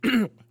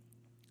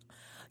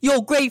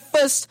Yo, great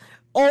first.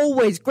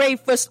 Always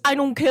great first. I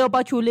don't care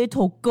about your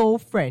little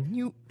girlfriend.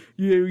 You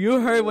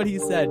heard what he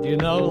said,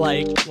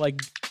 like.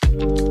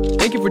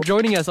 Thank you for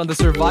joining us on the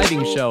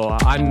Surviving Show.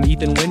 I'm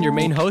Ethan Nguyen, your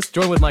main host,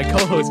 joined with my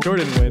co-host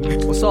Jordan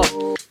Nguyen. What's up?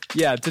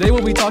 Yeah, today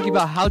we'll be talking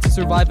about how to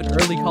survive in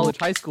early college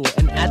high school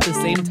and at the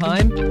same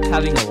time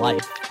having a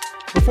life.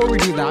 Before we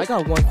do that, I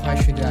got one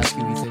question to ask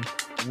you,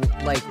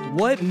 Ethan. Like,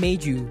 what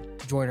made you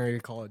join early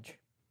college?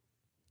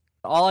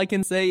 All I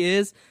can say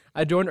is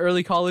I joined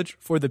early college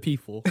for the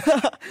people.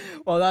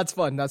 Well, that's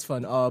fun.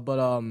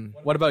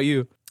 What about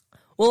you?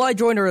 Well, I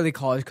joined early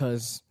college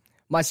because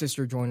my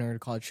sister joined early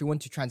college. She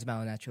went to Trans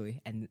Mountain,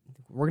 actually. And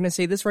we're going to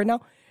say this right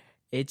now.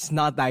 It's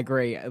not that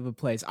great of a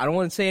place. I don't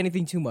want to say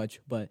anything too much,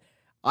 but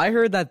I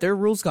heard that their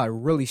rules got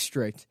really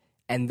strict.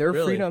 And their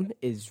freedom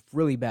is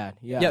really bad.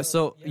 Yeah.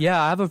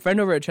 I have a friend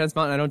over at Trans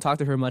Mountain. I don't talk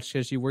to her much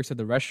because she works at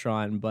the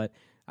restaurant, but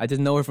I just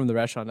know her from the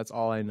restaurant. That's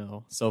all I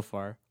know so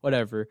far.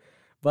 Whatever.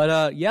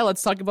 But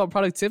let's talk about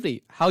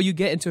productivity. How you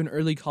get into an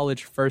early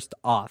college first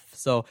off.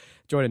 So,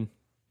 Jordan.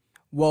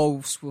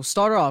 Well, we'll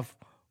start off.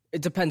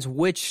 It depends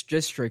which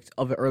district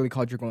of an early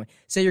college you're going.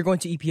 Say you're going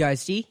to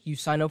EPISD, you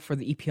sign up for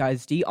the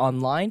EPISD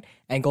online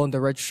and go in the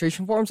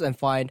registration forms and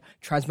find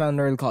Trans Mountain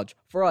Early College.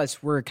 For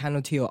us, we're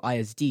Canutillo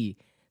ISD.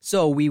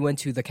 So we went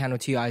to the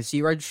Canutillo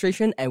ISD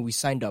registration and we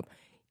signed up.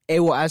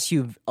 It will ask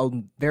you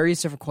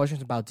various different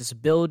questions about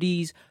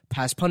disabilities,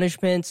 past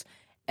punishments,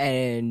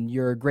 and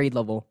your grade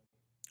level.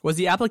 Was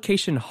the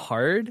application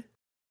hard?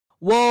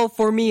 Well,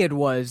 for me it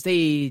was.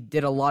 They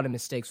did a lot of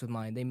mistakes with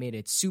mine. They made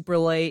it super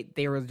late.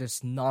 They were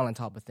just not on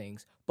top of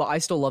things. But I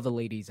still love the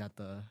ladies at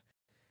the...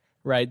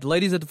 Right. The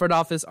ladies at the front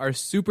office are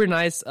super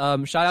nice.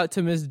 Shout out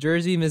to Ms.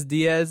 Jersey, Ms.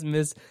 Diaz,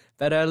 Ms.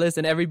 Federales,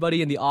 and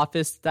everybody in the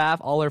office staff.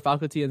 All our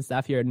faculty and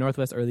staff here at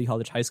Northwest Early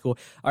College High School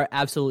are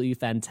absolutely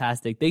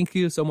fantastic. Thank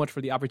you so much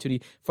for the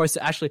opportunity for us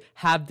to actually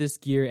have this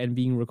gear and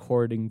being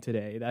recording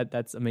today.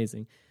 That's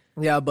amazing.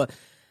 Yeah, but...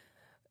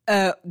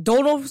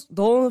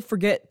 don't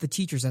forget the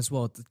teachers as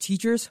well. The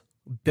teachers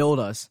build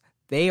us.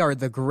 They are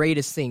the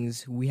greatest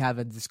things we have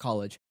at this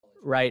college.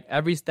 Right.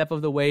 Every step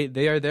of the way,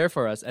 they are there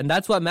for us. And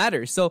that's what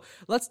matters. So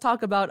let's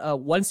talk about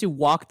once you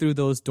walk through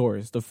those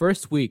doors, the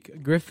first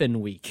week,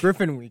 Griffin Week.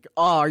 Griffin Week.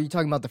 Oh, are you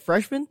talking about the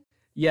freshmen?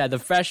 Yeah, the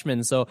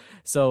freshmen. So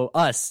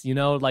us,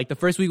 like the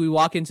first week we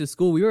walk into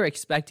school, we were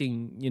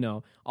expecting,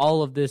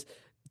 all of this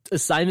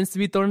assignments to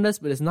be thrown at us,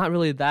 but it's not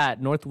really that.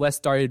 Northwest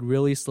started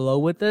really slow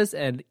with this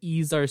and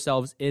eased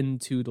ourselves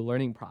into the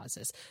learning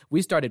process.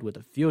 We started with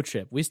a field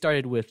trip. We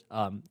started with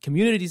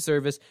community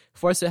service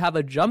for us to have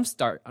a jump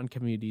start on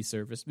community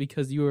service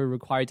because you were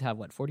required to have,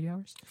 40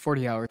 hours?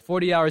 40 hours.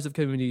 40 hours of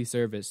community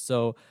service.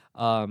 So,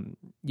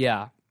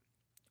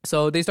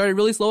 So they started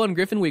really slow on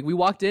Griffin Week. We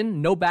walked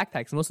in, no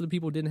backpacks. Most of the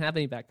people didn't have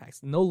any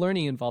backpacks. No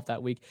learning involved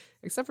that week,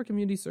 except for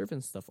community service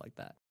and stuff like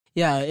that.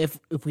 Yeah, if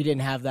we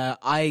didn't have that,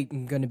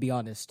 I'm going to be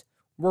honest.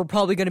 We're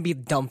probably going to be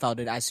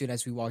dumbfounded as soon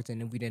as we walked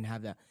in if we didn't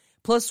have that.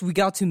 Plus, we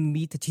got to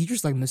meet the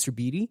teachers like Mr.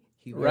 Beatty.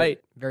 Very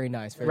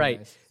nice. Very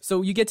nice.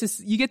 So you get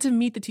to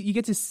meet you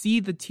get to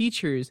see the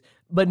teachers,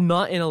 but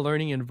not in a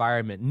learning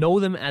environment. Know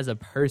them as a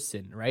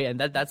person, right? And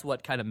that's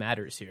what kind of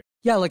matters here.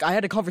 Yeah, like I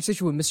had a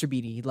conversation with Mr.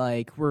 Beatty.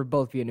 Like we're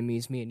both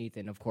Vietnamese, me and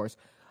Ethan, of course.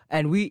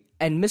 And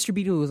Mr.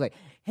 Beatty was like,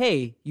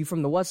 "Hey, you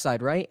from the West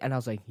Side, right?" And I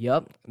was like,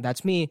 "Yep,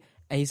 that's me."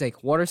 And he's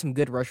like, "What are some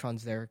good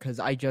restaurants there?" Because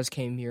I just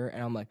came here,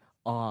 and I'm like,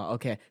 "Oh,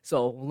 okay.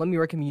 So let me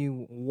recommend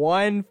you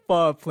one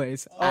pho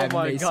place." Oh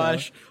my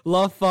gosh,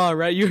 love pho,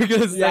 right? You're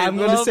gonna say, I'm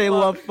gonna say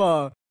love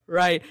pho.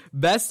 Right,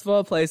 best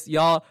pho place,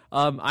 y'all.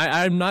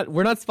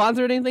 We're not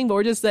sponsored or anything, but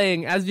we're just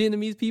saying, as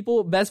Vietnamese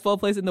people, best pho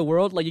place in the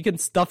world. Like you can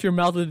stuff your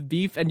mouth with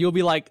beef, and you'll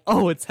be like,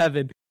 "Oh, it's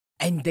heaven."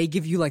 And they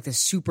give you like this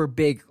super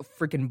big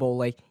freaking bowl,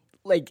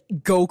 like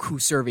Goku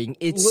serving.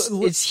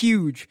 It's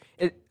huge.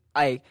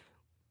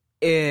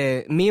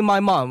 Me and my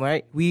mom,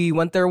 right? We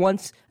went there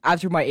once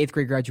after my 8th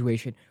grade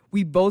graduation.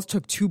 We both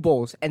took 2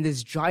 bowls and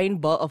this giant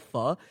butt of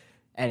pho,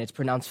 and it's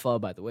pronounced pho,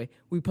 by the way.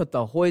 We put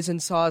the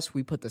hoisin sauce,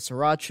 we put the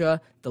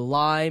sriracha, the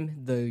lime,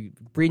 the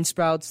green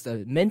sprouts,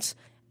 the mince,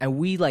 and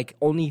we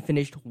only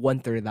finished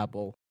 1/3 of that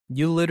bowl.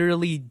 You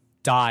literally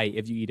die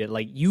if you eat it.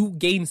 Like you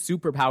gain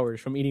superpowers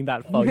from eating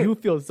that pho. You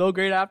feel so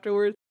great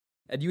afterwards,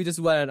 and you just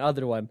went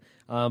another one.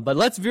 But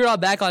let's veer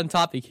back on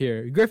topic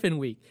here. Griffin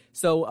Week.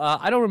 So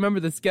I don't remember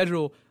the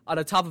schedule on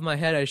the top of my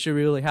head. I should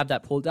really have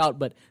that pulled out.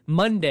 But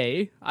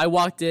Monday, I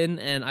walked in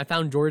and I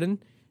found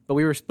Jordan, but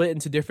we were split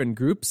into different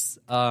groups.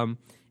 And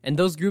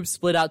those groups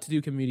split out to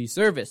do community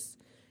service.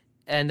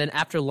 And then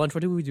after lunch,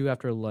 what did we do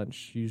after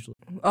lunch usually?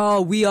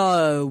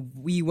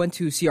 We went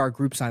to see our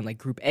group sign, like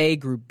Group A,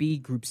 Group B,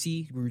 Group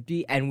C, Group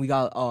D, and we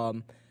got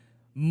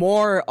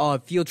more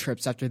field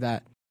trips after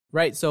that.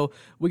 Right, so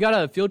we got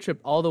a field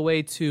trip all the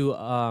way to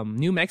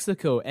New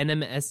Mexico,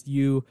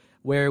 NMSU,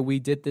 where we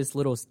did this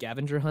little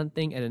scavenger hunt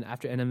thing, and then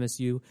after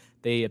NMSU,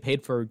 they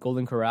paid for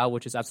Golden Corral,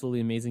 which is absolutely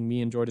amazing.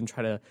 Me and Jordan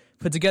try to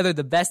put together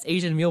the best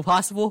Asian meal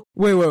possible.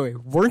 Wait.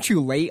 Weren't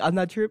you late on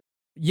that trip?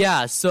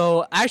 Yeah,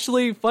 so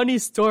actually, funny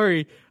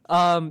story.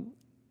 On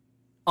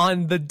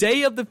on the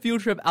day of the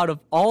field trip, out of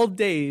all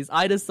days,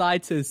 I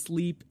decide to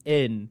sleep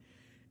in.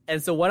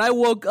 And so when I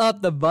woke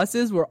up, the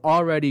buses were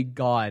already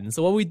gone.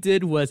 So what we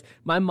did was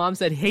my mom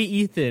said, hey,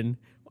 Ethan,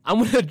 I'm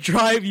going to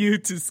drive you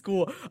to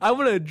school. I'm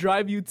going to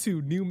drive you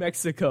to New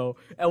Mexico,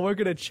 and we're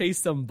going to chase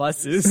some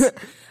buses.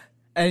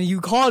 And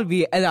you called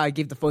me, and I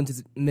gave the phone to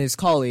Ms.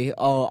 Colley,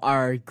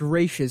 our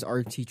gracious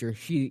art teacher.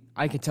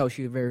 I can tell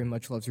she very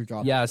much loves her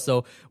job. Yeah,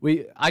 so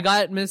I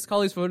got Miss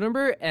Colley's phone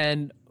number,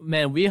 and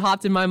man, we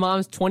hopped in my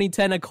mom's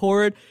 2010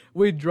 Accord.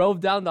 We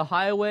drove down the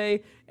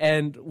highway,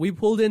 and we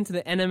pulled into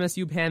the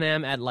NMSU Pan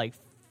Am at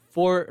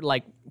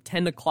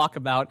 10 o'clock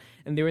about,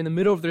 and they were in the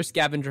middle of their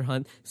scavenger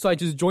hunt. So I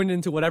just joined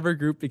into whatever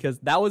group because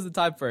that was the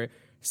time for it.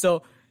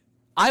 So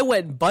I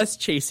went bus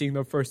chasing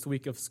the first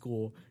week of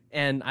school.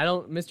 And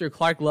Mr.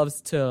 Clark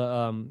loves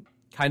to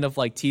kind of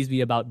tease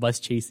me about bus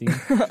chasing.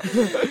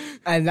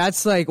 And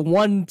that's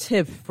one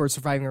tip for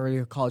surviving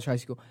early college, high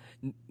school.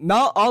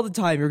 Not all the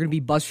time you're going to be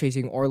bus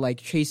chasing or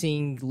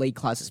chasing late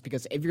classes,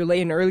 because if you're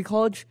late in early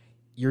college,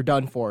 you're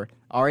done for.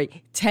 All right.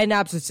 10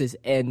 absences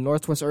in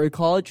Northwest Early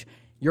College,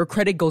 your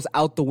credit goes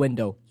out the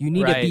window. You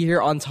need to be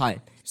here on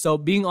time. So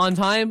being on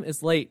time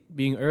is late.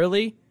 Being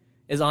early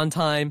is on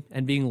time.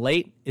 And being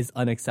late is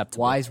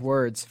unacceptable. Wise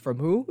words. From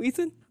who,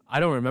 Ethan? I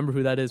don't remember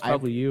who that is.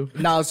 Probably you.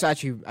 No, it's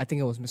actually, I think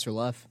it was Mr.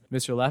 Leff.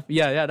 Mr. Leff?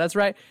 Yeah, that's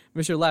right.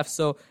 Mr. Leff.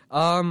 So,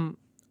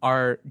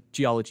 our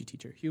geology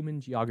teacher.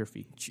 Human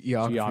geography.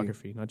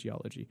 Geography, not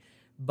geology.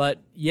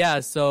 But, yeah,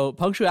 so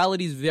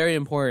punctuality is very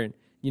important.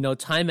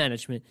 Time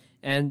management.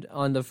 And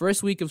on the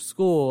first week of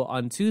school,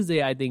 on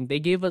Tuesday, I think, they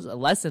gave us a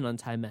lesson on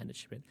time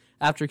management.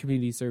 After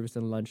community service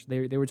and lunch,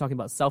 they were talking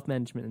about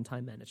self-management and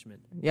time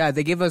management. Yeah,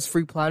 they gave us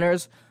free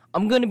planners.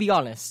 I'm going to be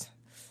honest.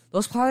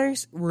 Those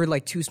planners were,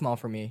 too small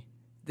for me.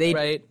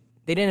 They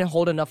didn't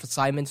hold enough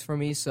assignments for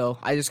me, so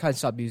I just kind of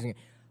stopped using it.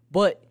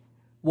 But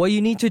what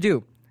you need to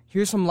do,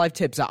 here's some life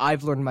tips that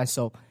I've learned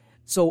myself.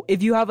 So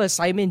if you have an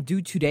assignment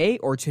due today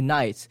or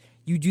tonight,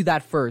 you do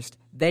that first.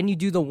 Then you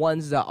do the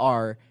ones that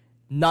are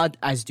not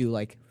as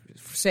due.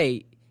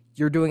 Say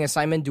you're doing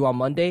assignment due on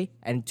Monday,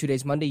 and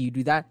today's Monday, you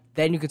do that.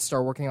 Then you could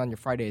start working on your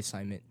Friday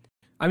assignment.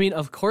 I mean,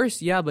 of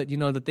course, yeah, but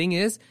the thing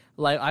is,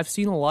 I've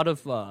seen a lot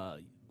of not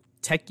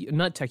tech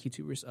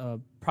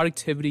YouTubers,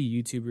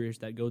 productivity YouTubers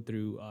that go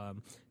through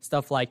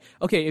stuff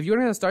okay, if you're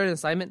going to start an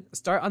assignment,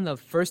 start on the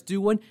first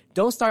due one.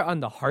 Don't start on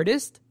the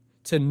hardest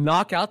to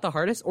knock out the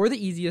hardest, or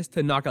the easiest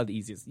to knock out the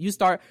easiest. You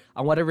start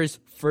on whatever's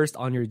first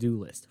on your do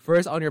list,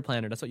 first on your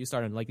planner. That's what you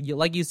start on,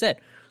 like you said.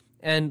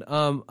 And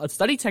a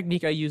study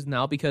technique I use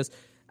now, because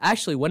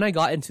actually when I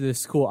got into this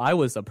school, I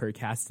was a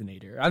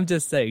procrastinator. I'm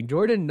just saying,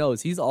 Jordan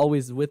knows. He's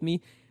always with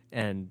me.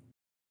 And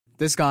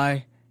this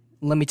guy,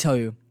 let me tell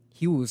you,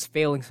 he was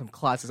failing some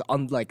classes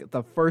on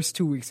the first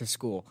 2 weeks of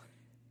school.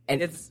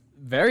 And it's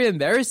very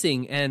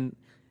embarrassing. And,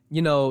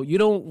 you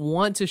don't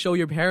want to show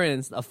your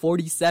parents a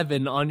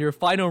 47 on your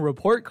final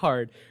report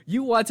card.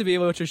 You want to be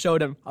able to show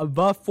them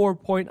above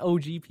 4.0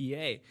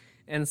 GPA.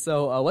 And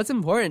so what's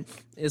important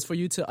is for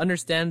you to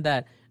understand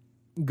that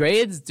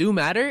grades do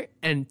matter,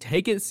 and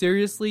take it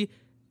seriously.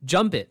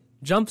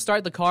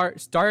 Start the car.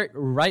 Start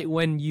right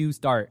when you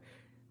start.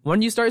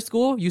 When you start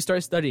school, you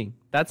start studying.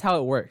 That's how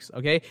it works,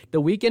 okay?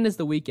 The weekend is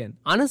the weekend.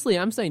 Honestly,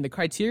 I'm saying the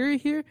criteria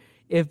here,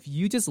 if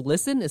you just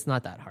listen, it's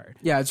not that hard.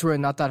 Yeah, it's really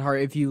not that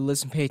hard if you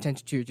listen, pay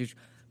attention to your teacher.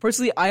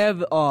 Personally, I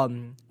have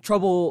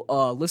trouble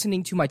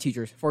listening to my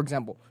teachers. For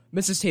example,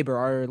 Mrs. Tabor,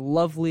 our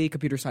lovely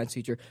computer science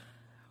teacher,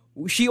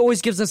 she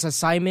always gives us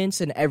assignments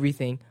and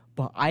everything,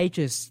 but I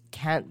just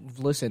can't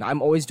listen.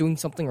 I'm always doing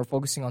something or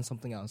focusing on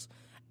something else.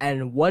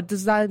 And what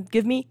does that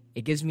give me?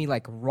 It gives me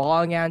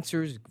wrong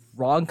answers,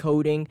 wrong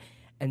coding,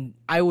 and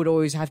I would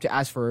always have to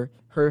ask for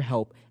her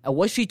help. And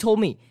what she told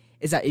me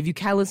is that if you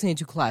can't listen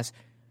into class,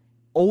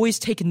 always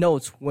take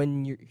notes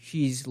when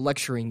she's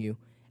lecturing you.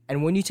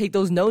 And when you take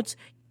those notes,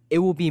 it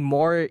will be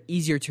more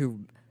easier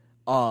to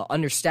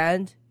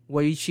understand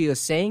what she is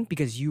saying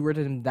because you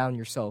written them down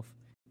yourself.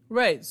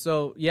 Right.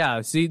 So,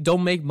 yeah, see,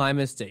 don't make my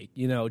mistake.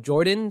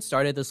 Jordan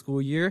started the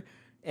school year,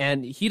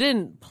 and he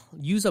didn't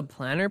use a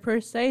planner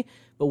per se,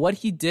 but what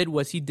he did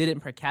was he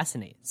didn't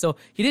procrastinate. So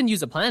he didn't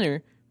use a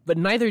planner, but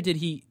neither did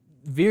he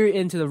veer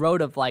into the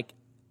road of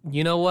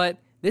you know what?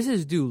 This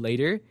is due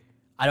later.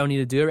 I don't need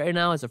to do it right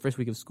now. It's the first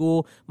week of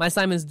school. My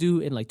assignment's due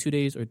in 2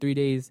 days or 3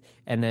 days.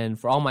 And then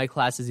for all my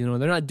classes, they're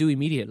not due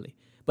immediately.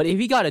 But if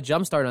he got a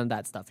jump start on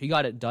that stuff, he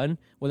got it done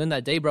within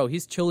that day, bro,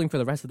 he's chilling for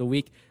the rest of the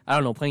week. I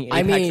don't know, playing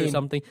Apex or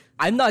something.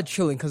 I'm not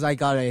chilling because I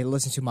got to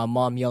listen to my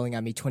mom yelling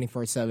at me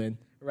 24/7.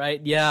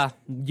 Right, yeah.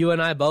 You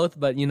and I both,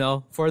 but,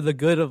 for the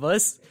good of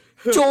us.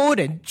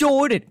 Jordan,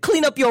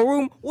 clean up your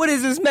room. What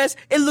is this mess?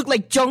 It looked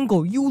like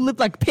jungle. You look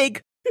like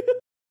pig.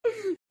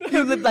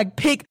 You look like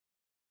pig.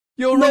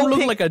 Your room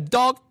look like a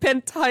dog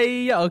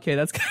pentai. Okay,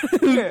 that's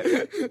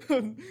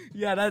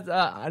yeah, that's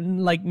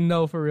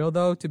no, for real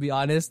though, to be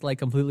honest,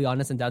 completely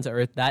honest and down to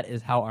earth, that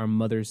is how our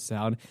mothers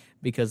sound,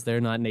 because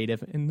they're not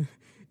native in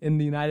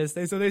the United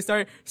States. So they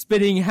start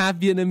spitting half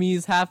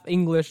Vietnamese, half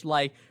English,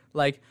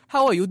 Like,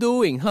 how are you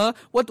doing, huh?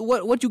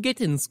 What you get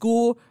in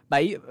school?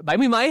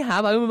 70 mấy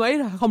hả? 70 mấy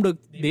không được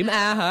điểm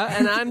A hả?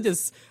 And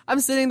I'm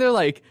sitting there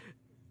like,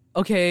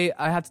 okay,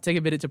 I have to take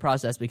a minute to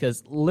process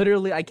because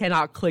literally I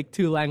cannot click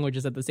 2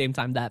 languages at the same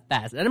time that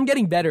fast. And I'm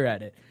getting better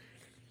at it.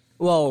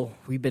 Well,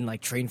 we've been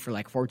like trained for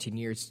like 14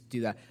 years to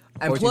do that.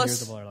 And 14 plus,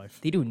 years of our life.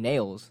 they do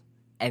nails.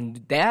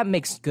 And that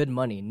makes good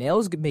money.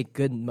 Nails make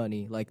good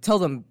money. Like, tell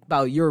them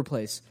about your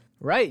place.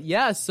 Right,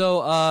 yeah.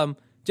 So,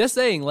 just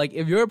saying, like,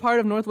 if you're a part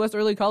of Northwest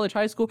Early College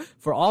High School,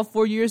 for all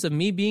 4 years of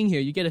me being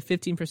here, you get a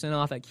 15%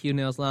 off at Q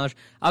Nails Lounge.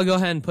 I'll go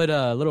ahead and put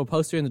a little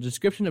poster in the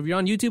description. If you're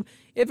on YouTube,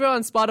 if you're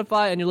on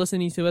Spotify and you're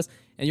listening to us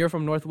and you're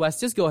from Northwest,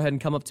 just go ahead and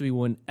come up to me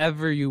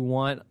whenever you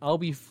want. I'll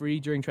be free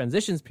during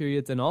transitions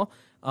periods and all.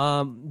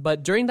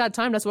 But during that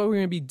time, that's what we're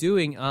going to be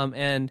doing.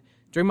 And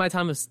during my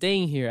time of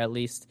staying here, at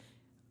least.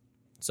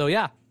 So,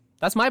 yeah,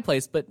 that's my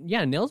place. But,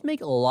 yeah, nails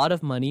make a lot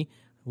of money.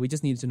 We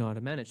just need to know how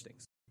to manage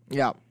things.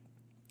 Yeah.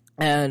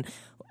 And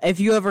if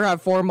you ever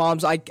have 4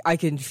 moms, I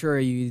can assure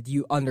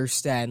you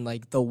understand,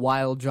 like, the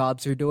wild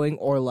jobs you're doing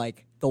or,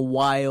 like, the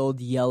wild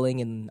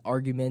yelling and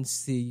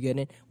arguments that you get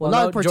in.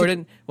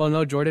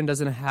 Jordan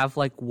doesn't have,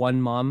 like,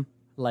 one mom,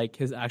 like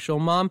his actual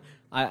mom.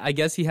 I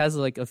guess he has,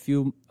 like, a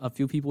few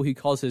people he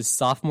calls his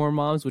sophomore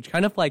moms, which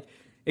kind of, like,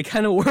 it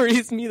kind of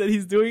worries me that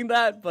he's doing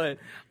that, but...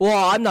 Well,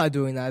 I'm not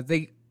doing that.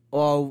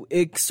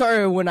 It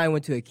started when I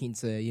went to a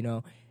quince, you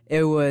know.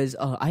 It was,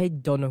 I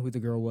don't know who the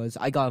girl was.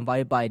 I got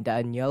invited by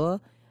Daniela,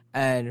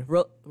 and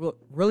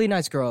really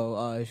nice girl.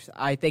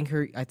 I thank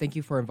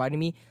you for inviting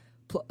me.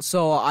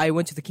 So I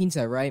went to the quince,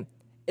 right?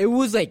 It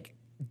was, like,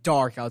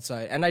 dark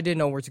outside, and I didn't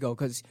know where to go,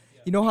 because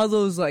you know how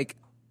those, like,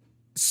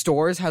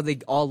 stores, how they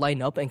all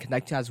line up and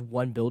connect as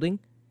one building?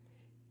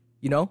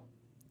 You know?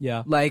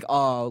 Yeah. Like,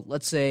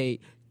 let's say...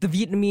 the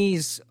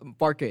Vietnamese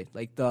market,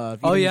 like the Vietnamese.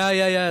 Oh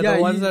yeah.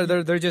 The ones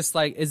that they're just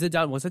like, was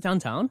it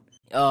downtown?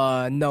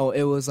 No,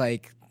 it was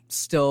like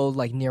still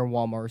like near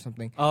Walmart or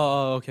something.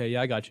 Oh, okay,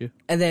 yeah, I got you.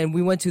 And then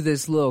we went to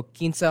this little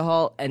quince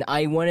hall, and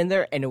I went in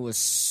there, and it was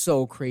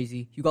so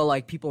crazy. You got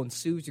like people in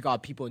suits, you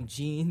got people in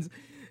jeans,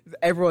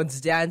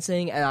 everyone's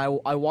dancing, and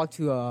I walked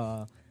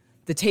to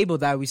the table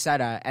that we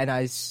sat at, and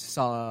I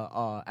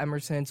saw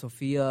Emerson,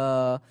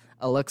 Sophia,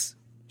 Alex.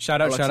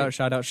 Shout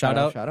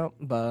out.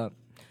 But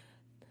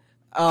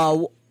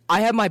I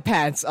had my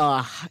pants.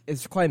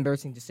 It's quite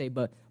embarrassing to say,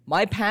 but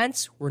my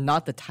pants were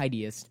not the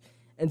tidiest.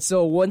 And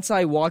so once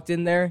I walked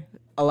in there,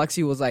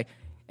 Alexi was like,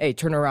 "Hey,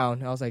 turn around."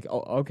 And I was like,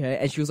 "Oh, okay."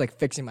 And she was like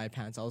fixing my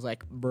pants. I was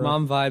like, "Bro."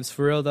 Mom vibes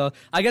for real though.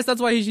 I guess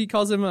that's why she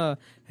calls him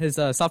his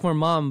sophomore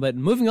mom. But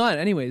moving on,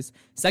 anyways,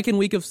 second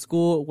week of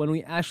school when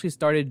we actually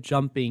started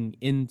jumping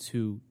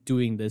into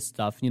doing this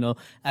stuff, you know,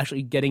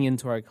 actually getting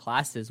into our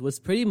classes was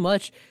pretty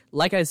much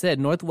like I said.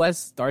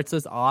 Northwest starts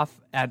us off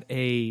at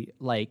a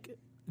like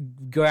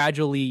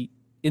gradually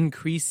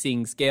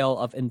increasing scale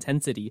of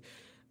intensity,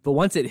 but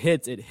once it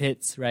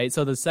hits, right?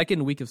 So the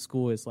second week of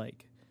school is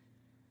like,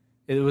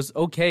 it was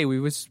okay. We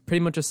was pretty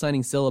much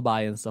assigning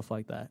syllabi and stuff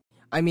like that.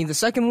 I mean, the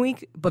second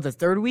week, but the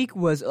third week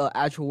was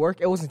actual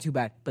work. It wasn't too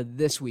bad, but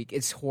this week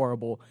it's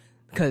horrible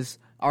because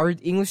our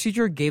English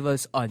teacher gave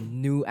us a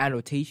new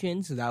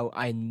annotations that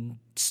I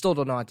still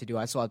don't know how to do.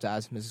 I still have to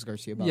ask Mrs.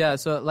 Garcia about. Yeah,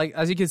 so like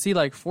as you can see,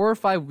 like 4 or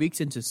 5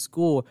 weeks into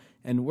school,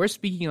 and we're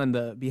speaking on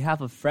the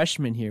behalf of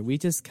freshmen here. We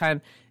just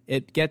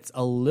it gets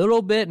a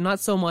little bit, not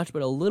so much,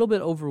 but a little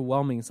bit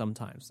overwhelming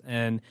sometimes.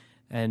 And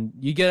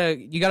you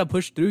gotta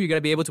push through. You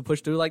gotta be able to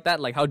push through like that,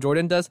 like how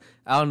Jordan does.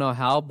 I don't know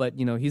how, but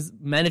you know he's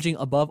managing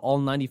above all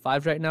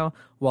 95s right now,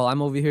 while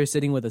I'm over here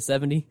sitting with a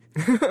 70.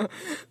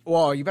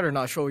 Well, you better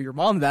not show your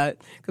mom that,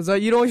 because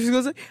you know what she's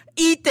gonna say?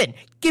 Ethan,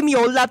 give me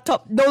your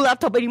laptop. No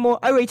laptop anymore.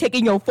 I already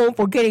taken your phone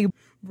for getting.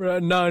 Bro,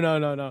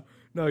 no,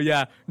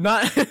 yeah,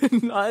 not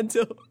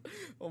until.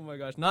 Oh my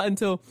gosh, not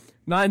until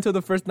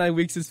the first 9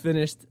 weeks is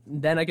finished.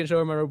 Then I can show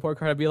her my report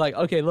card and be like,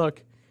 okay,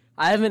 look.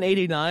 I have an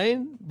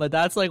 89, but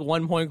that's like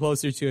 1 point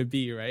closer to a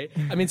B, right?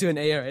 I mean, to an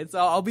A, right? So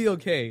I'll be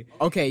okay.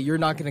 Okay, you're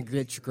not going to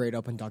get your grade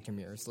up on Dr.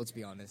 Mears, let's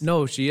be honest.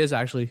 No, she is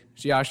actually.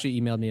 She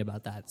actually emailed me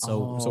about that,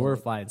 so we're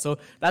fine. So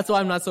that's why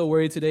I'm not so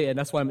worried today, and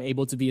that's why I'm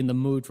able to be in the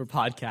mood for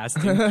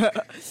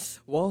podcasting.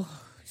 Well,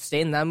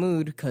 stay in that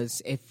mood,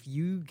 because if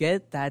you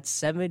get that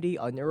 70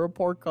 on your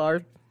report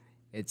card,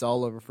 it's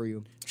all over for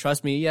you.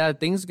 Trust me, yeah,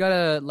 things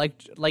gotta,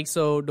 like,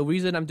 so the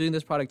reason I'm doing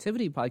this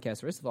productivity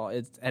podcast, first of all,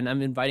 and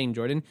I'm inviting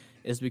Jordan,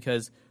 is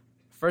because,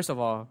 first of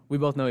all, we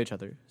both know each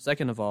other.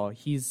 Second of all,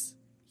 he's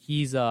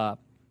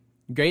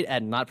great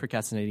at not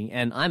procrastinating,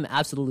 and I'm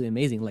absolutely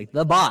amazing, like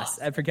the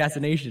boss at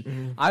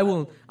procrastination.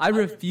 I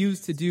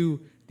refuse to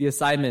do the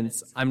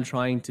assignments I'm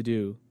trying to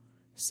do.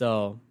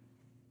 So,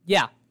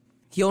 yeah.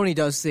 He only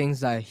does things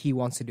that he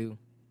wants to do.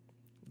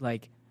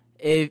 Like,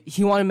 if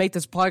he want to make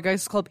this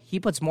podcast club, he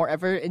puts more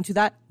effort into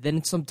that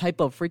than some type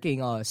of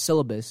freaking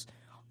syllabus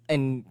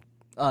in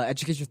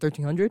Education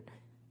 1300,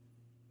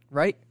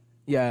 right?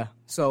 Yeah.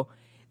 So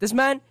this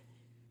man,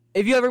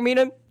 if you ever meet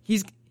him,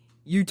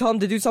 you tell him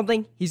to do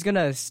something, he's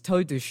gonna tell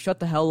you to shut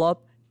the hell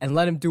up and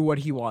let him do what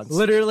he wants.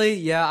 Literally,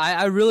 yeah.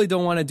 I really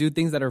don't want to do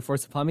things that are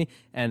forced upon me,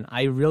 and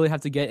I really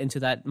have to get into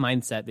that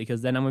mindset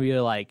because then I'm going to be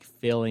like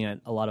failing at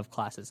a lot of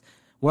classes.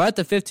 We're at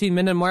the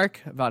 15-minute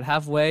mark, about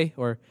halfway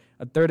or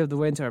a third of the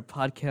way into our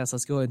podcast.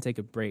 Let's go ahead and take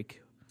a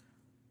break.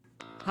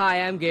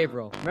 Hi, I'm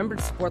Gabriel. Remember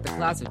to support the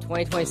class of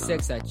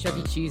 2026 at Chuck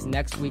E. Cheese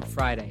next week,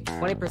 Friday.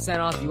 20%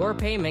 off your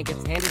payment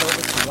gets handed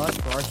over to us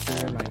for our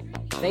student night.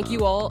 Thank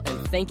you all,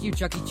 and thank you,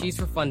 Chuck E. Cheese,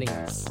 for funding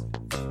us.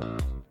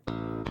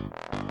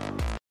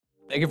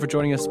 Thank you for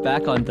joining us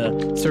back on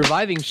the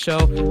Surviving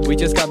Show. We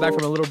just got back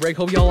from a little break.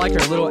 Hope y'all like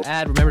our little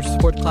ad. Remember to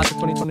support the class of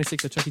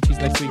 2026 at Chuck E. Cheese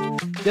next week.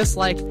 Just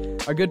like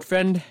our good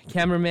friend,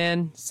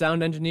 cameraman,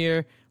 sound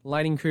engineer,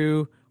 lighting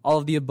crew, all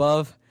of the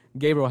above,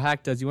 Gabriel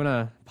Hack does. You want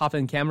to pop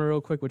in camera real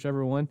quick,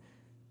 whichever one?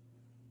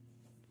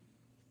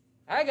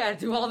 I gotta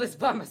do all this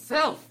by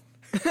myself.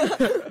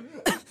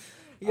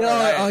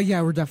 Oh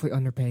yeah, we're definitely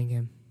underpaying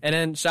him. And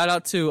then shout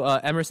out to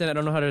Emerson. I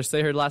don't know how to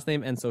say her last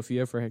name, and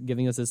Sophia for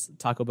giving us this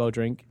Taco Bell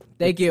drink.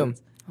 Thank you.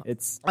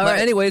 It's all right.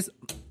 Anyways,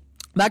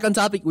 back on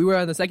topic. We were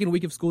on the second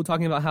week of school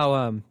talking about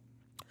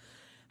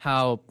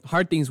how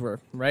hard things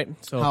were, right?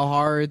 So How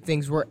hard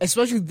things were,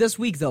 especially this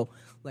week though.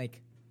 Like,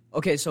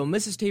 okay, so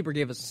Mrs. Tabor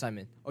gave us an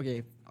assignment.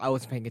 Okay, I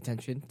wasn't paying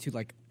attention to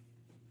like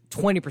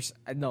 20%.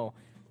 No,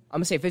 I'm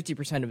gonna say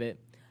 50% of it.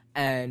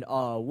 And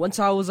once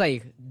I was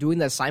like doing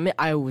the assignment,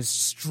 I was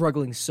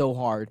struggling so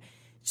hard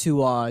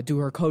to do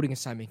her coding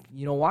assignment.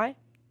 You know why?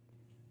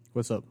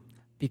 what's up?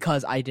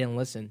 Because I didn't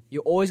listen. You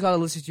always gotta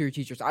listen to your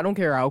teachers. I don't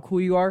care how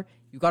cool you are.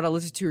 You gotta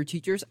listen to your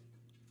teachers,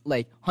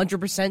 like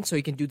 100%, so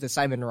you can do the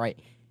assignment right.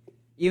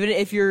 Even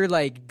if you're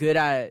like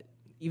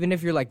even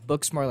if you're like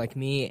book smart like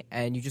me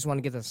and you just want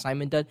to get the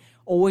assignment done,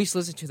 always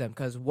listen to them.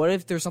 Because what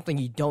if there's something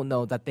you don't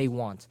know that they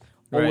want?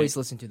 Always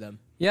listen to them.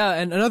 Yeah,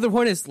 and another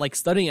point is like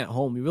studying at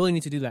home. You really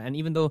need to do that. And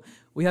even though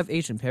we have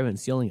Asian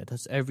parents yelling at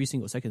us every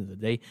single second of the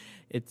day,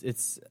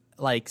 it's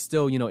like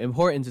still,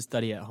 important to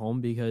study at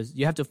home because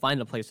you have to find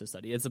a place to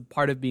study. It's a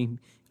part of being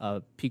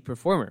a peak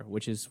performer,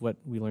 which is what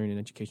we learn in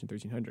Education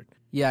 1300.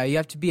 Yeah, you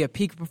have to be a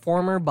peak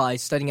performer by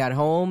studying at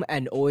home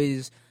and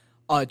always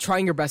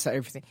trying your best at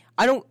everything.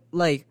 I don't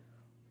like,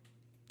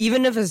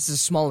 even if it's a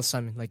small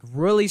assignment, like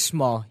really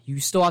small, you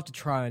still have to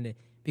try on it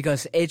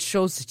because it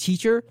shows the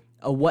teacher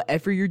what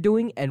effort you're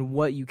doing and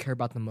what you care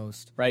about the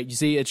most. Right. You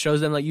see, it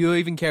shows them like you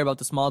even care about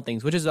the small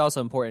things, which is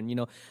also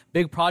important.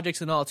 Big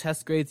projects and all,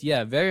 test grades,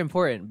 yeah, very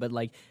important. But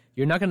like,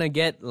 you're not going to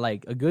get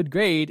like a good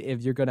grade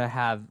if you're going to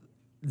have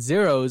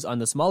zeros on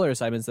the smaller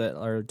assignments that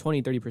are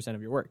 20, 30%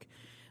 of your work.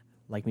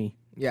 Like me.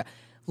 Yeah.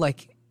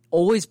 Like,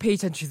 always pay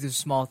attention to the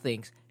small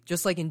things.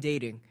 Just like in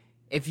dating.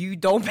 If you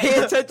don't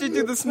pay attention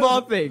to the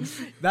small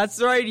things,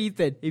 that's right,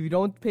 Ethan. If you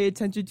don't pay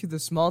attention to the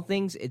small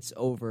things, it's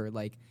over.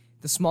 Like,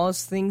 the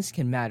smallest things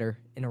can matter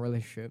in a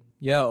relationship.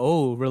 Yeah,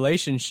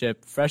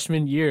 relationship,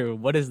 freshman year.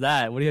 What is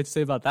that? What do you have to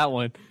say about that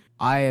one?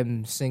 I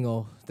am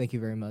single. Thank you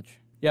very much.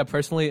 Yeah,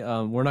 personally,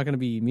 we're not going to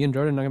be, me and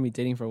Jordan are not going to be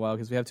dating for a while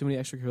because we have too many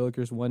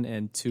extracurriculars, 1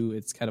 and 2.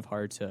 It's kind of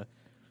hard to...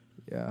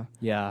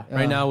 Yeah.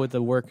 Right now with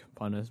the work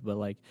upon us, but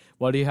like,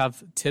 what do you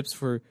have tips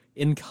for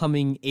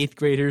incoming 8th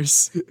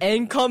graders?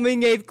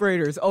 Incoming 8th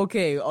graders.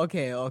 Okay.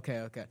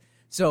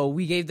 So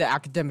we gave the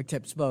academic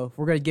tips, but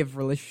we're going to give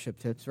relationship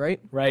tips, right?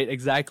 Right,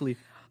 exactly.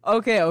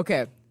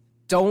 Okay.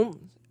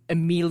 Don't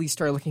immediately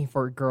start looking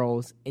for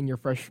girls in your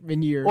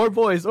freshman year. Or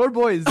boys,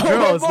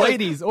 girls,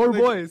 ladies, or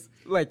boys.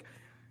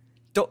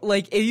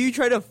 If you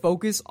try to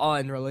focus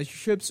on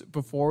relationships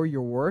before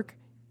your work,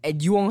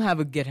 and you won't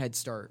have a good head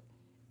start.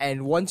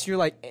 And once you're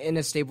like in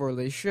a stable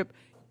relationship,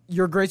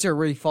 your grades are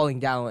really falling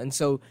down. And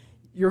so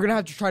you're going to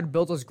have to try to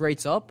build those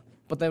grades up.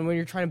 But then when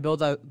you're trying to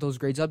build those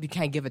grades up, you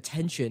can't give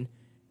attention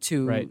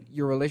to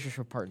your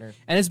relationship partner.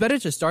 And it's better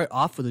to start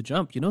off with a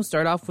jump,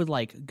 start off with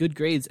like good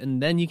grades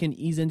and then you can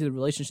ease into the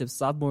relationship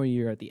sophomore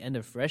year at the end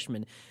of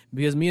freshman.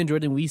 Because me and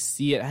Jordan, we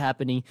see it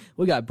happening.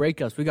 We got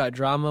breakups, we got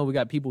drama, we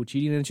got people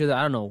cheating on each other.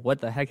 I don't know what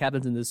the heck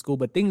happens in this school,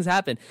 but things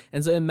happen.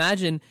 And so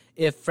imagine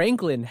if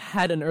Franklin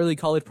had an early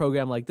college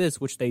program like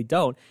this, which they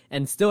don't,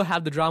 and still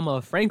have the drama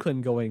of Franklin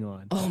going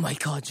on. Oh my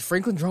God,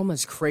 Franklin drama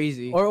is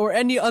crazy. Or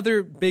any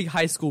other big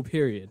high school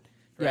period,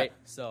 right?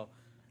 Yeah. So...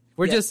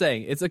 We're just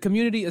saying, it's a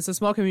community, it's a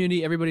small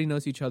community, everybody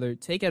knows each other.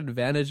 Take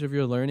advantage of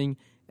your learning,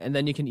 and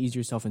then you can ease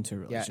yourself into a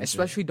relationship. Yeah,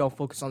 especially don't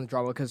focus on the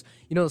drama, because,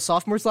 the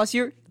sophomores last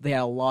year, they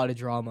had a lot of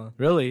drama.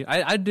 Really?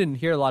 I didn't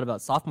hear a lot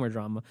about sophomore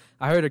drama.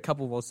 I heard a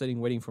couple while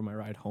waiting for my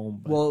ride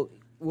home. But. Well,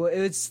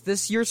 it's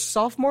this year's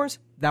sophomores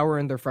that were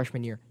in their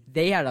freshman year.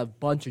 They had a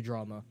bunch of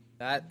drama.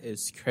 That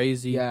is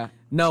crazy. Yeah.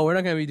 No, we're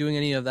not going to be doing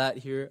any of that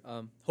here.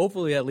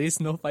 Hopefully, at least,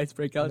 no fights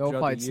break out.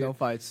 No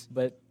fights.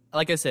 But...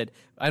 Like I said,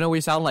 I know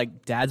we sound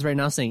like dads right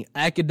now saying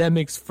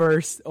academics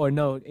first, or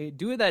no,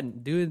 do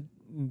it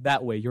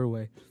that way, your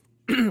way.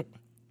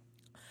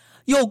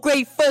 Yo,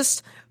 grade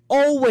first,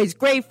 always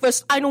grade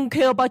first. I don't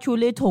care about your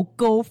little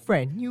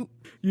girlfriend. You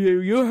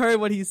heard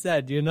what he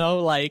said,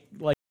 like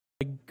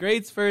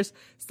grades first,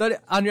 study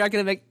on your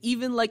academic,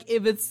 even like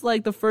if it's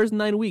like the first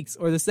 9 weeks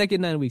or the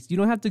second 9 weeks. You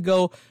don't have to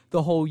go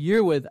the whole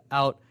year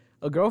without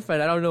a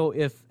girlfriend. I don't know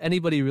if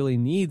anybody really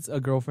needs a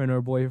girlfriend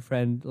or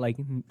boyfriend, like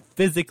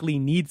physically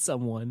needs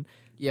someone.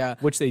 Yeah.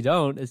 Which they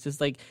don't. It's just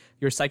like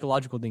your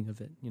psychological thing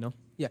of it, you know?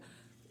 Yeah.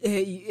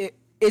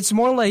 It's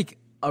more like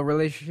a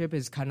relationship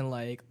is kind of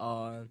like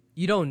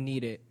you don't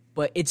need it,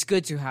 but it's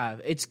good to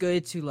have. It's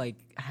good to like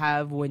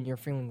have when you're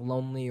feeling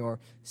lonely or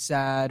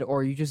sad,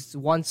 or you just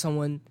want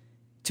someone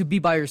to be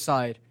by your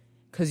side,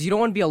 because you don't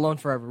want to be alone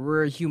forever.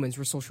 We're humans.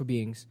 We're social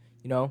beings,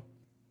 you know?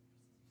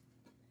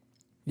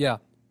 Yeah.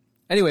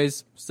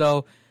 Anyways,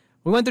 so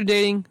we went through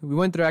dating. We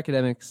went through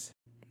academics.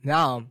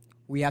 Now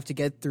we have to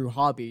get through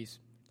hobbies.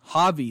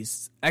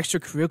 Hobbies,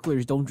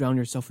 extracurriculars. Don't drown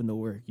yourself in the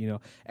work, you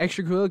know?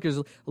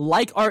 Extracurriculars,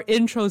 like our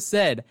intro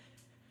said,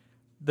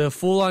 the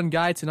full-on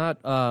guide to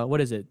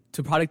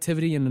to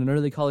productivity in an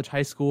early college,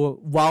 high school,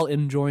 while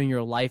enjoying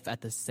your life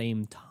at the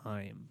same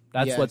time.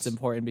 That's what's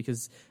important,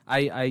 because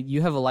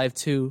you have a life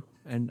too,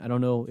 and I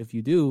don't know if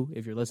you do,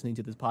 if you're listening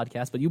to this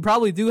podcast, but you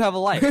probably do have a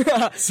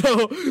life.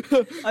 So,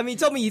 I mean,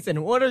 tell me,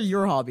 Ethan, what are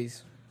your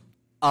hobbies?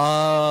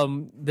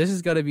 This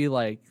is gonna be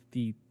like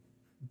the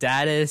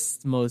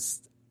daddest,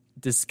 most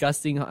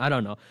disgusting. I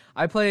don't know.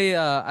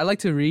 I like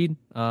to read.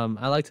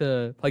 I like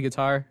to play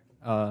guitar.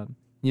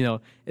 You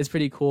know, it's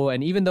pretty cool.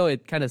 And even though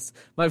it kind of,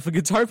 my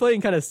guitar playing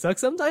kind of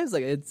sucks sometimes,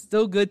 like it's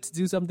still good to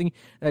do something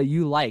that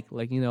you like,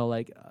 you know,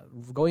 like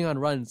going on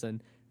runs.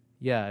 And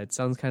yeah, it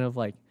sounds kind of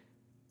like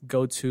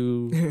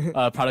go-to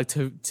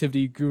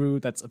productivity guru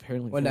that's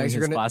apparently One his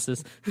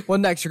classes.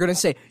 One next, you're gonna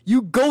say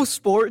you go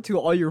sport to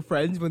all your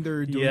friends when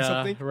they're doing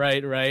something.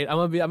 Right.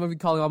 I'm gonna be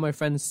calling all my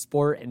friends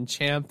Sport and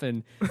Champ,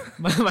 and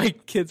my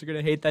kids are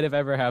gonna hate that if I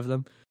ever have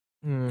them.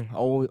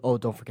 Oh,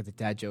 don't forget the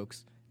dad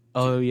jokes.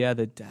 Oh, yeah,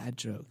 the dad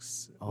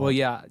jokes. Oh. Well,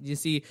 yeah, you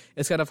see,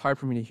 it's kind of hard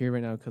for me to hear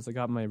right now because I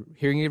got my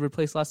hearing aid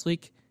replaced last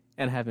week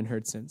and haven't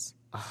heard since.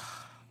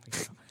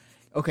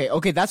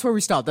 Okay, that's where we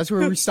stop.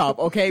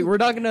 Okay, we're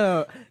not going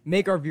to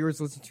make our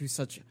viewers listen to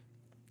such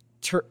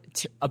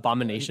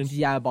abomination.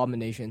 Yeah,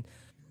 abomination.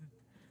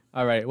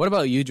 All right, what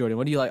about you, Jordan?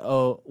 What do you like?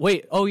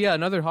 Oh, yeah,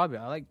 another hobby.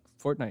 I like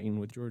Fortniting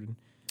with Jordan.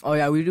 Oh,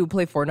 yeah, we do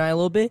play Fortnite a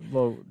little bit.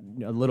 Well,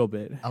 a little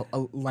bit.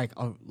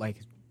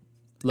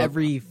 Look,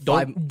 every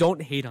five.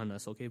 Don't hate on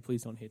us, okay?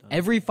 Please don't hate on us.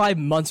 Every 5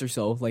 months or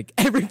so, like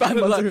every 5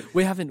 months.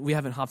 We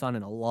haven't hopped on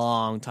in a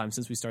long time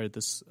since we started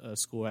this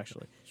school.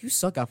 Actually, you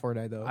suck at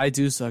Fortnite though. I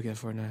do suck at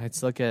Fortnite. I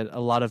suck at a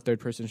lot of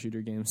third-person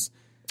shooter games.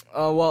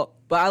 Well,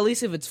 but at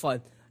least if it's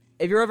fun.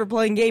 If you're ever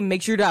playing a game,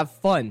 make sure to have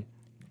fun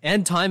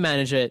and time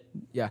manage it.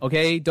 Yeah.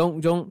 Okay.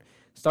 Don't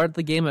start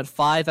the game at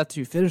 5 after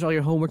you finish all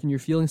your homework and you're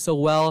feeling so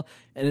well,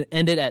 and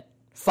end it at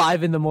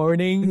 5 in the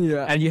morning.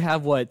 Yeah. And you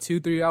have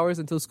 2-3 hours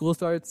until school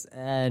starts,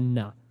 and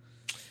no.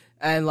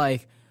 And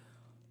like,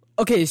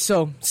 okay,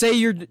 so say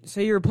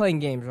you're playing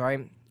games,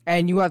 right?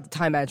 And you have the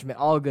time management,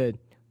 all good,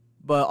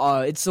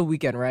 but it's the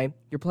weekend, right?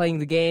 You're playing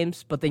the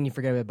games, but then you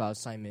forget about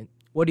assignment.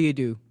 What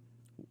do?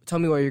 Tell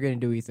me what you're gonna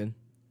do, Ethan.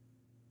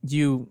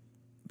 You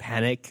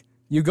panic.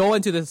 You go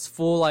into this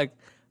full like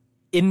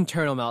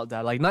internal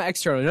meltdown, like not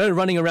external. You're not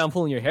running around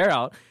pulling your hair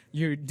out.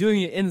 You're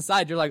doing it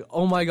inside. You're like,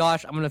 oh my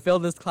gosh, I'm going to fail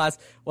this class.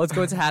 What's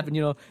going to happen?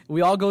 You know,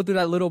 we all go through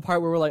that little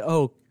part where we're like,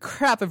 oh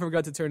crap, I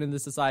forgot to turn in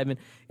this assignment.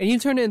 And you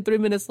turn it in 3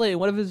 minutes late.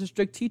 What if it's a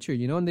strict teacher,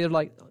 you know? And they're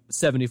like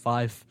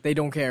 75. They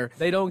don't care.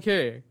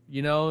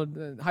 You know,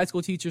 the high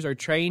school teachers are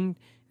trained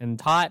and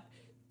taught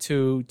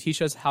to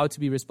teach us how to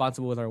be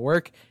responsible with our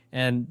work.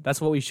 And that's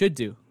what we should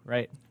do,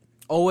 right?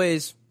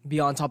 Always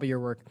be on top of your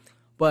work.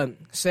 But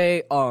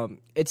say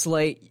it's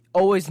late,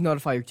 always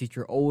notify your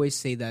teacher. Always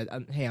say that,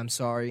 hey, I'm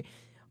sorry.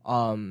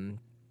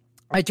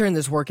 I turned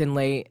this work in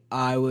late.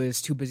 I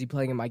was too busy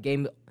playing in my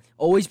game.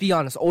 Always be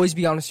honest. Always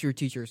be honest to your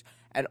teachers,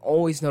 and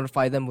always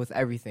notify them with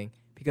everything,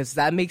 because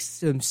that makes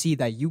them see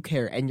that you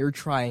care and you're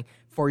trying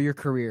for your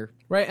career.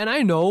 Right, and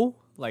I know,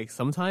 like,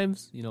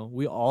 sometimes, you know,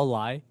 we all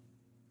lie.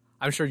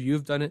 I'm sure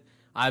you've done it.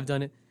 I've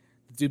done it.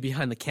 The dude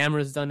behind the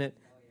camera's done it.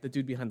 The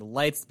dude behind the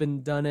lights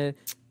done it.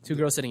 2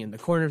 girls sitting in the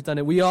corner's done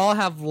it. We all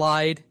have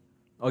lied,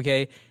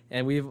 okay?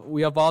 And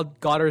we have all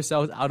got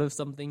ourselves out of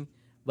something,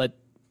 but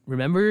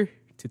remember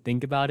to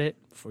think about it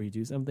before you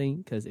do something,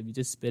 because if you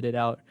just spit it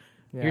out,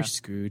 you're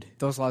screwed.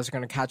 Those lies are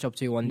going to catch up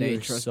to you one day.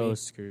 You're trust so me.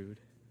 screwed.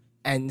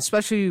 And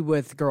especially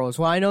with girls.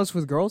 What I notice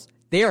with girls,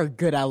 they are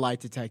good at lie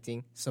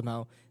detecting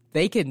somehow.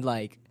 They can,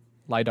 like...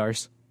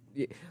 LiDARs.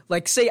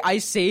 Like, say I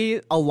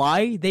say a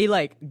lie, they,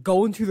 like,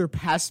 go into their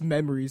past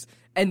memories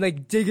and,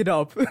 like, dig it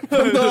up from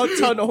the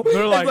tunnel.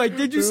 They're like,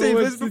 did you say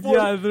this before?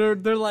 Yeah,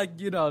 they're like,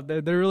 you know,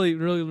 they're really,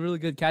 really, really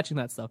good catching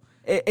that stuff.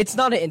 It's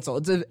not an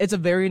insult. It's a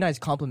very nice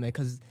compliment,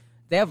 because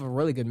they have a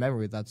really good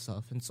memory of that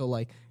stuff. And so,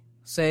 like,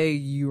 say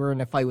you were in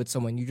a fight with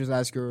someone, you just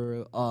ask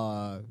your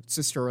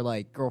sister or,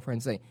 like,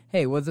 girlfriend, say,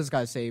 hey, what did this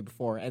guy say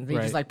before? And they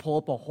just, like, pull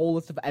up a whole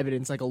list of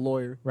evidence like a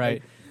lawyer.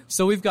 Right. Like,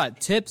 so we've got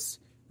tips,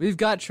 we've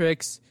got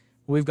tricks,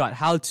 we've got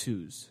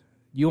how-tos.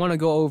 You want to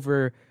go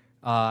over,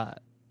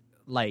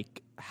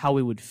 like, how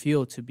we would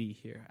feel to be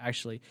here,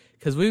 actually,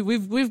 because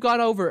we've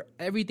gone over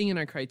everything in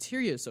our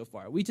criteria so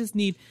far. We just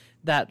need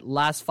that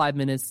last 5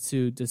 minutes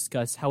to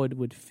discuss how it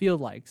would feel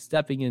like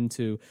stepping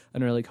into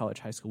an early college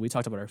high school. We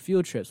talked about our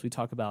field trips. We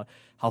talked about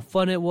how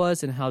fun it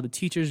was and how the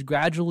teachers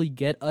gradually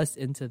get us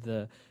into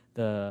the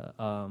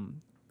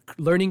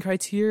learning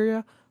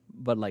criteria.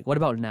 But like, what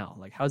about now?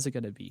 Like, how's it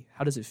gonna be?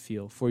 How does it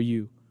feel for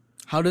you?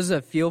 How does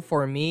it feel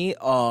for me?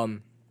 Well,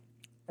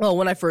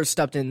 when I first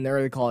stepped in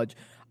early college,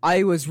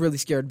 I was really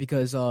scared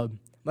because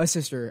my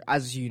sister,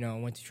 as you know,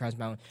 went to Trans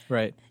Mountain.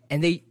 Right.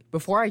 And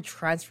before I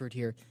transferred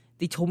here,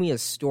 they told me a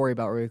story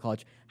about early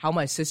college, how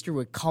my sister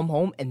would come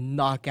home and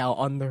knock out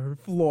on the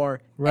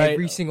floor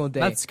every single day.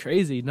 That's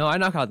crazy. No, I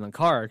knock out in the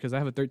car because I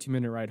have a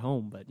 13-minute ride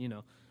home, but you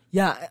know.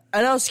 Yeah,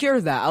 and I was scared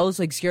of that. I was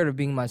like scared of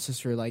being my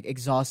sister, like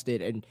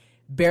exhausted and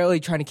barely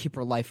trying to keep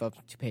her life up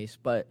to pace.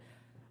 But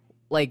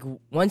like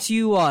once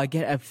you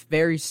get a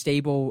very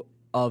stable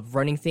of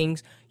running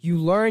things, you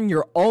learn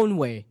your own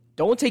way.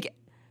 Don't take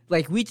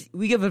like we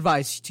give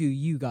advice to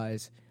you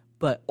guys,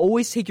 but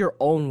always take your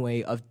own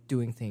way of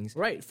doing things.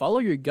 Right. Follow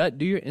your gut.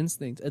 Do your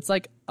instincts. It's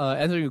like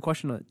answering a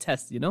question on a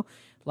test, you know?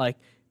 Like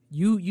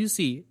you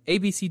see A,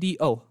 B, C, D.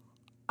 Oh,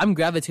 I'm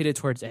gravitated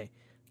towards A.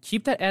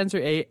 Keep that answer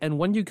A, and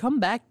when you come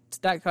back to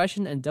that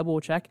question and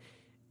double check,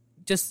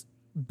 just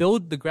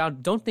build the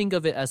ground. Don't think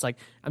of it as like,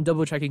 I'm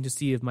double checking to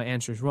see if my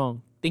answer is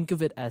wrong. Think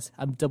of it as,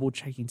 I'm double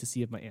checking to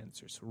see if my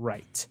answer is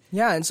right.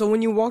 Yeah, and so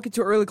when you walk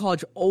into early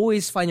college,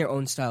 always find your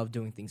own style of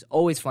doing things.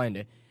 Always find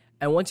it.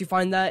 And once you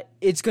find that,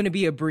 it's going to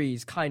be a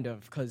breeze, kind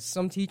of, because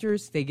some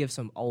teachers, they give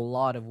a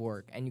lot of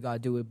work, and you got to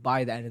do it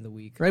by the end of the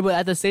week. Right, but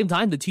at the same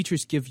time, the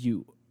teachers give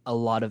you a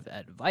lot of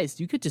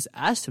advice. You could just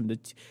ask them to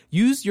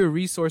use your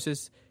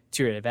resources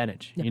to your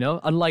advantage, you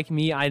know? Unlike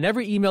me, I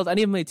never emailed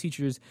any of my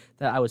teachers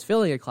that I was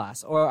failing a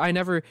class, or I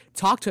never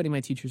talked to any of my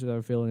teachers that I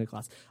were failing a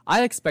class.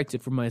 I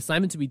expected for my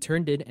assignment to be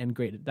turned in and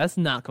graded. That's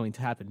not going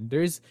to happen.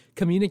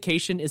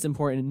 Communication is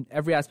important in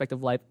every aspect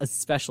of life,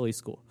 especially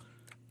school.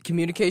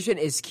 Communication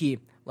is key.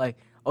 Like,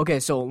 okay,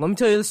 so let me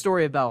tell you the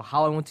story about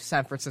how I went to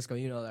San Francisco.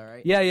 You know that,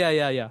 right?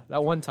 Yeah.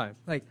 That one time.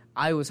 Like,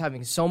 I was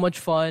having so much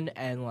fun,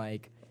 and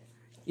like,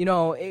 you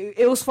know,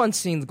 it was fun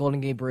seeing the Golden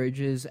Gate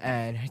Bridges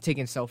and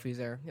taking selfies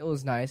there. It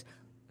was nice.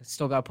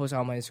 Still got to post it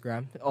on my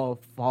Instagram. Oh,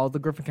 follow the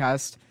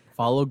Griffincast.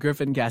 Follow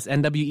Griffincast,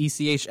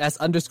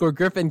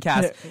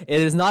 NWECHS_Griffincast.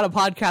 It is not a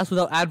podcast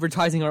without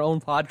advertising our own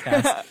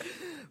podcast.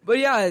 But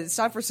yeah,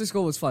 San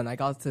Francisco was fun. I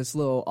got this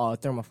little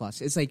thermal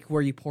flask. It's like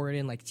where you pour it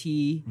in like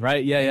tea.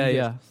 Right,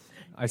 yeah.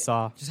 I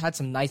saw. Just had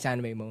some nice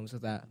anime moments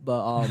with that.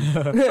 But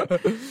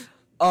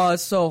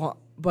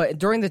but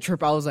during the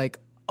trip, I was like,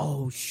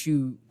 oh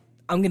shoot,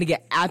 I'm going to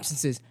get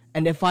absences.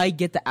 And if I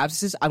get the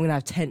absences, I'm going to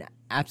have 10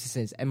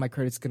 absences and my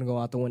credit's going to go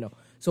out the window.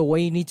 So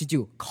what you need to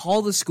do,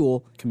 call the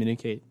school.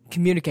 Communicate,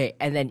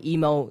 and then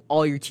email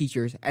all your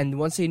teachers. And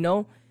once they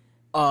know,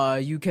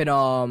 you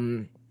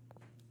can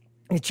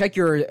check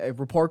your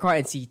report card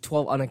and see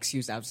 12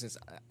 unexcused absences,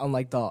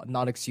 unlike the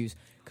non-excused.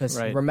 Because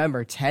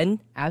remember,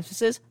 10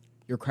 absences,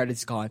 your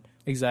credit's gone.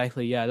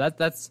 Exactly, yeah.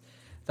 That's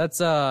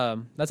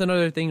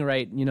another thing,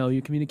 right? You know,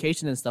 your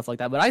communication and stuff like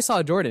that. But I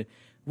saw Jordan.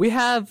 We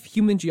have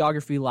human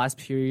geography last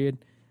period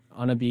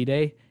on a B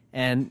day,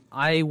 and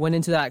I went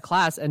into that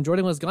class, and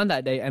Jordan was gone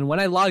that day. And when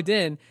I logged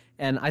in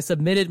and I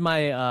submitted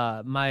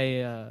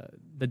the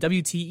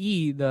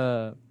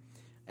WTE,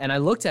 and I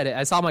looked at it,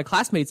 I saw my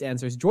classmates'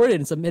 answers.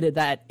 Jordan submitted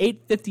that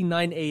at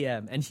 8:59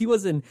 a.m. and he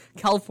was in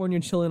California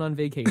chilling on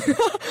vacation.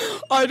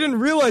 I didn't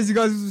realize you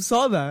guys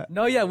saw that.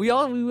 No, yeah, we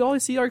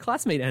always see our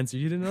classmate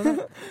answers. You didn't know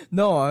that?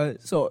 No,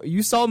 so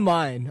you saw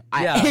mine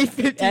at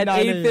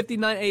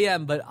 8:59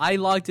 a.m. But I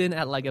logged in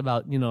at like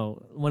about, you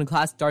know, when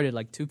class started,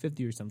 like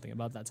 2:50 or something,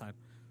 about that time.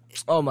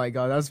 Oh my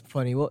god, that's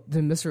funny. What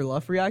did Mr.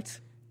 Luff react?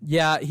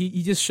 Yeah,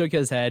 he just shook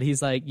his head.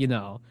 He's like, you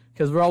know,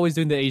 because we're always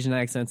doing the Asian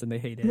accents and they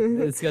hate it.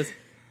 It's because,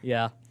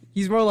 yeah.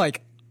 He's more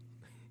like,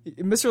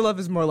 Mr. Love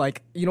is more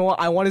like, you know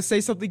what, I want to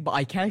say something, but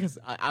I can't because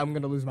I'm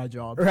going to lose my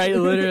job. Right,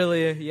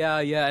 literally.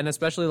 Yeah. And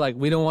especially, like,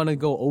 we don't want to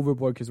go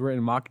overboard because we're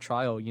in mock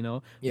trial, you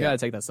know? Yeah. You got to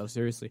take that stuff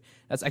seriously.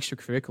 That's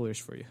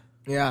extracurriculars for you.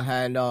 Yeah,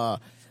 and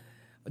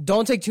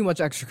don't take too much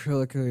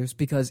extracurriculars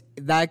because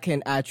that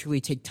can actually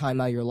take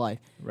time out of your life.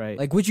 Right.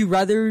 Like, would you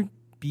rather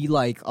be,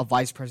 like, a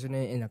vice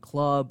president in a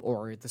club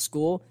or at the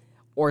school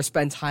or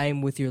spend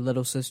time with your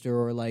little sister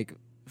or, like,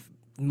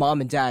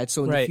 mom and dad?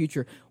 So in the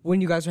future, when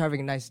you guys are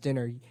having a nice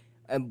dinner,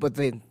 but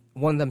then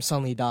one of them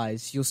suddenly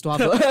dies, you'll still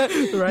have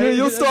right?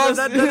 You'll still have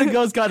that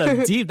goes kind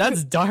of deep.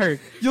 That's dark.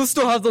 You'll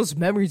still have those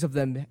memories of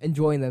them,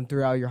 enjoying them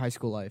throughout your high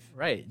school life.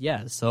 Right.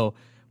 Yeah. So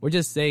we're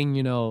just saying,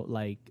 you know,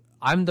 like,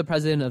 I'm the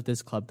president of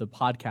this club, the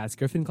podcast,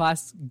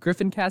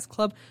 Griffincast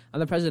Club. I'm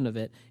the president of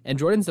it. And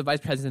Jordan's the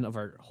vice president of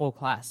our whole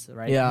class,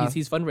 right? Yeah.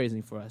 He's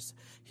fundraising for us.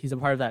 He's a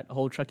part of that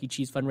whole Chuck E.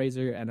 Cheese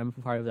fundraiser, and I'm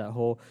a part of that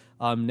whole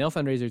nail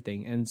fundraiser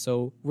thing. And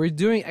so we're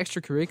doing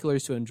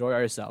extracurriculars to enjoy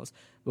ourselves.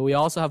 But we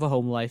also have a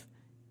home life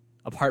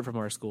apart from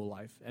our school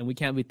life. And we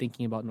can't be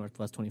thinking about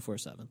Northwest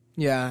 24/7.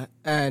 Yeah,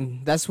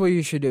 and that's what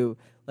you should do.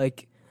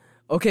 Like,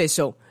 okay,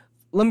 so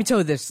let me tell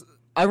you this.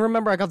 I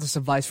remember I got this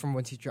advice from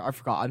one teacher. I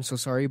forgot. I'm so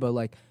sorry, but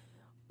like,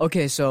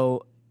 okay,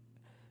 so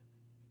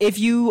if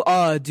you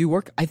do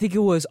work, I think it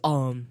was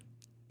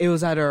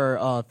at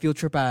our field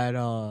trip at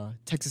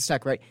Texas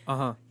Tech, right?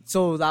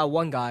 So that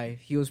one guy,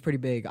 he was pretty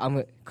big.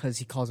 Because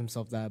he calls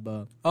himself that,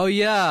 but Oh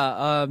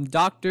yeah,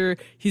 doctor.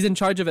 He's in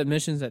charge of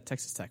admissions at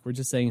Texas Tech. We're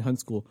just saying Hunt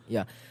School.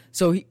 yeah.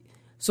 So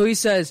he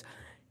says,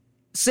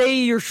 say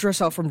you're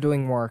stressed out from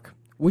doing work.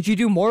 Would you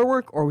do more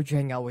work or would you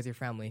hang out with your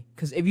family?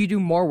 Because if you do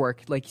more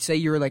work, like say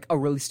you're like a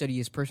really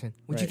studious person,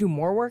 would you Right. do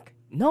more work?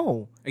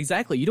 No.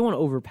 Exactly. You don't want to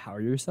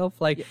overpower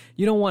yourself. Like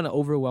you don't want to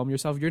overwhelm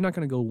yourself. You're not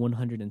going to go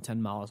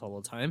 110 miles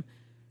all the time.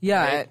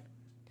 Yeah, Right.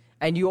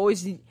 and you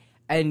always need,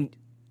 and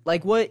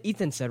like what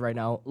Ethan said right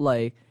now,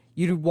 like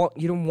you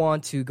don't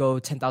want to go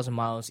 10,000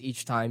 miles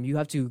each time. You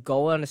have to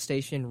go on a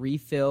station,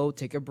 refill,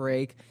 take a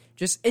break,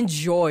 just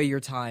enjoy your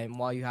time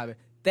while you have it.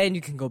 Then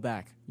you can go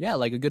back. Yeah,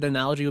 like a good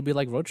analogy would be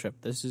like road trip.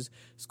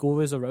 School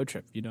is a road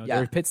trip. You know, Yeah.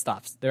 there are pit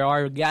stops. There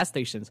are gas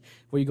stations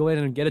where you go in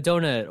and get a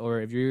donut,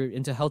 or if you're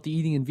into healthy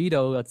eating and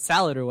veto, a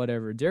salad or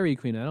whatever, Dairy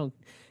Queen.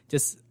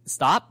 Just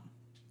stop,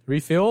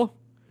 refill,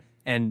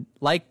 and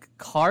like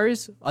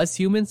cars, us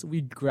humans, we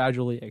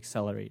gradually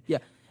accelerate. Yeah.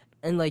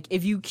 And like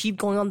if you keep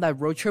going on that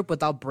road trip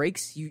without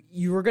breaks,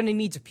 you're gonna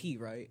need to pee,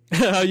 right?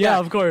 Yeah,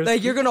 of course.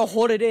 Like you're gonna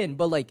hold it in,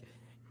 but like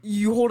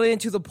you hold it in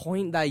to the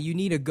point that you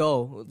need to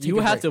go. You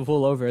have to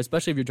pull over,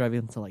 especially if you're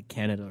driving to like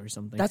Canada or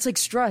something. That's like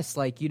stress.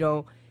 Like,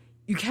 you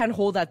can't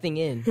hold that thing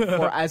in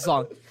for as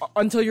long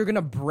until you're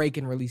gonna break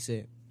and release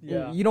it.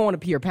 Yeah. You don't want to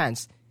pee your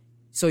pants,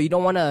 so you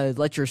don't want to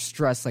let your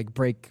stress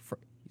break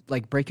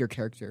your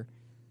character.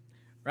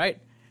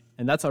 Right?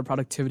 And that's our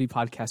productivity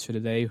podcast for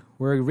today.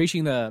 We're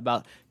reaching the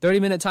about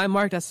 30-minute time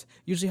mark. That's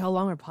usually how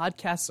long our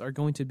podcasts are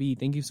going to be.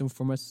 Thank you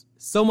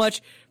so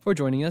much for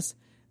joining us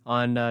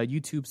on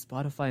YouTube,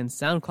 Spotify, and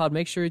SoundCloud.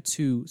 Make sure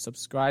to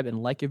subscribe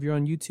and like if you're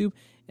on YouTube.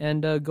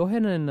 And go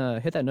ahead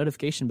and hit that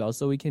notification bell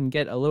so we can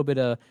get a little bit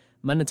of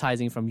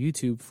monetizing from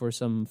YouTube for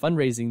some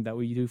fundraising that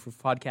we do for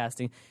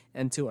podcasting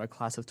and to our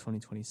class of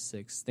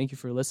 2026. Thank you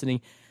for listening.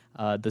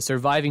 The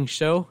Surviving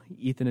Show,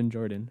 Ethan and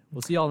Jordan.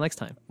 We'll see you all next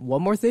time.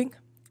 One more thing.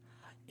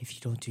 If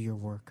you don't do your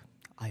work,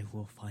 I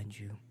will find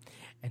you,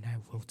 and I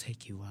will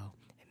take you out.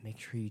 And make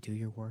sure you do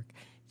your work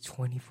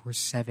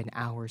 24/7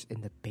 hours in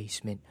the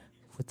basement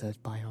with the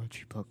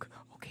biology book,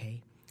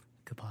 okay?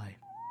 Goodbye.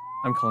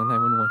 I'm calling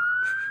 911.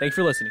 Thanks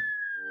for listening.